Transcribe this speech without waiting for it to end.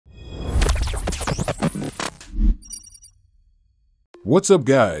What's up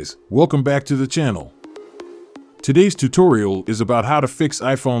guys, welcome back to the channel. Today's tutorial is about how to fix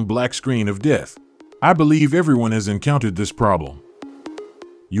iPhone black screen of death. I believe everyone has encountered this problem.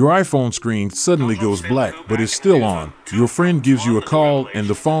 Your iPhone screen suddenly goes black but is still on, your friend gives you a call and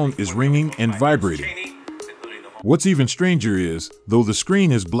the phone is ringing and vibrating. What's even stranger is, though the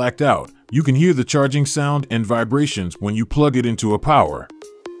screen is blacked out, you can hear the charging sound and vibrations when you plug it into a power.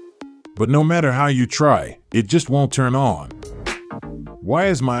 But no matter how you try, it just won't turn on. Why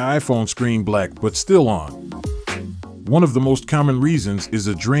is my iPhone screen black but still on? One of the most common reasons is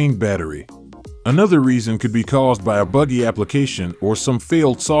a drained battery. Another reason could be caused by a buggy application or some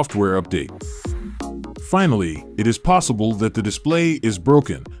failed software update. Finally, it is possible that the display is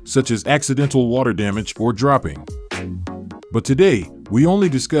broken, such as accidental water damage or dropping. But today, we only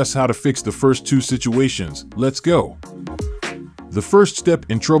discuss how to fix the first two situations. Let's go! The first step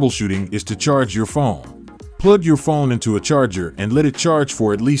in troubleshooting is to charge your phone. Plug your phone into a charger and let it charge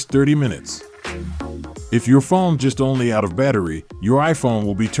for at least 30 minutes. If your phone just only out of battery, your iPhone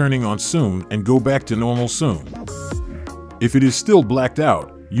will be turning on soon and go back to normal soon. If it is still blacked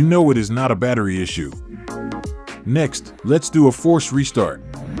out, you know it is not a battery issue. Next, let's do a force restart.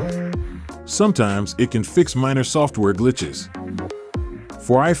 Sometimes it can fix minor software glitches.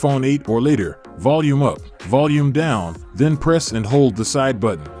 For iPhone 8 or later, volume up, volume down, then press and hold the side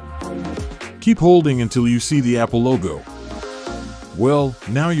button. Keep holding until you see the Apple logo. Well,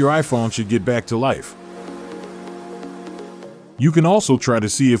 now your iPhone should get back to life. You can also try to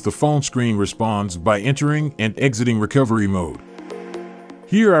see if the phone screen responds by entering and exiting recovery mode.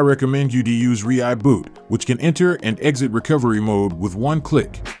 Here I recommend you to use Reboot, which can enter and exit recovery mode with one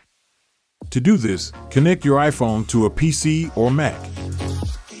click. To do this, connect your iPhone to a PC or Mac.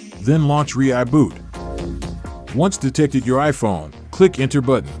 Then launch Reboot. Once detected your iPhone, click Enter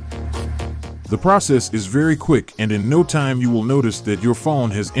button. The process is very quick and in no time you will notice that your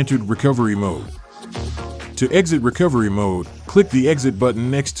phone has entered recovery mode. To exit recovery mode, click the exit button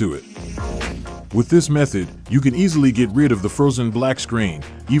next to it. With this method, you can easily get rid of the frozen black screen,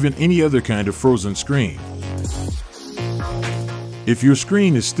 even any other kind of frozen screen. If your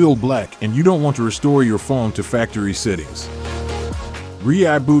screen is still black and you don't want to restore your phone to factory settings,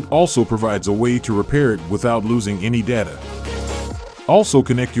 Reboot also provides a way to repair it without losing any data. Also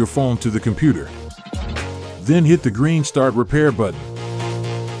connect your phone to the computer. Then hit the green Start Repair button.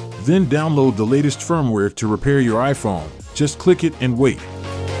 Then download the latest firmware to repair your iPhone. Just click it and wait.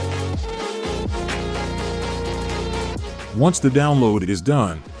 Once the download is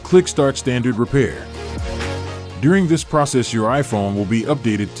done, click Start Standard Repair. During this process, your iPhone will be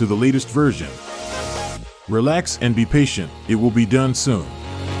updated to the latest version. Relax and be patient, it will be done soon.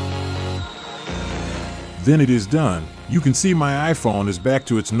 Then it is done, you can see my iPhone is back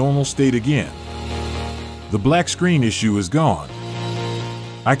to its normal state again. The black screen issue is gone.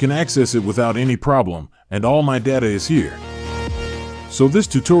 I can access it without any problem, and all my data is here. So this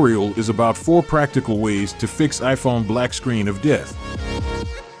tutorial is about 4 practical ways to fix iPhone black screen of death.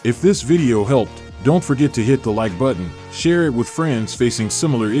 If this video helped, don't forget to hit the like button, share it with friends facing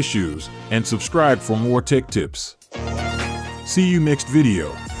similar issues, and subscribe for more tech tips. See you next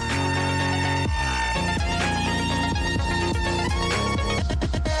video.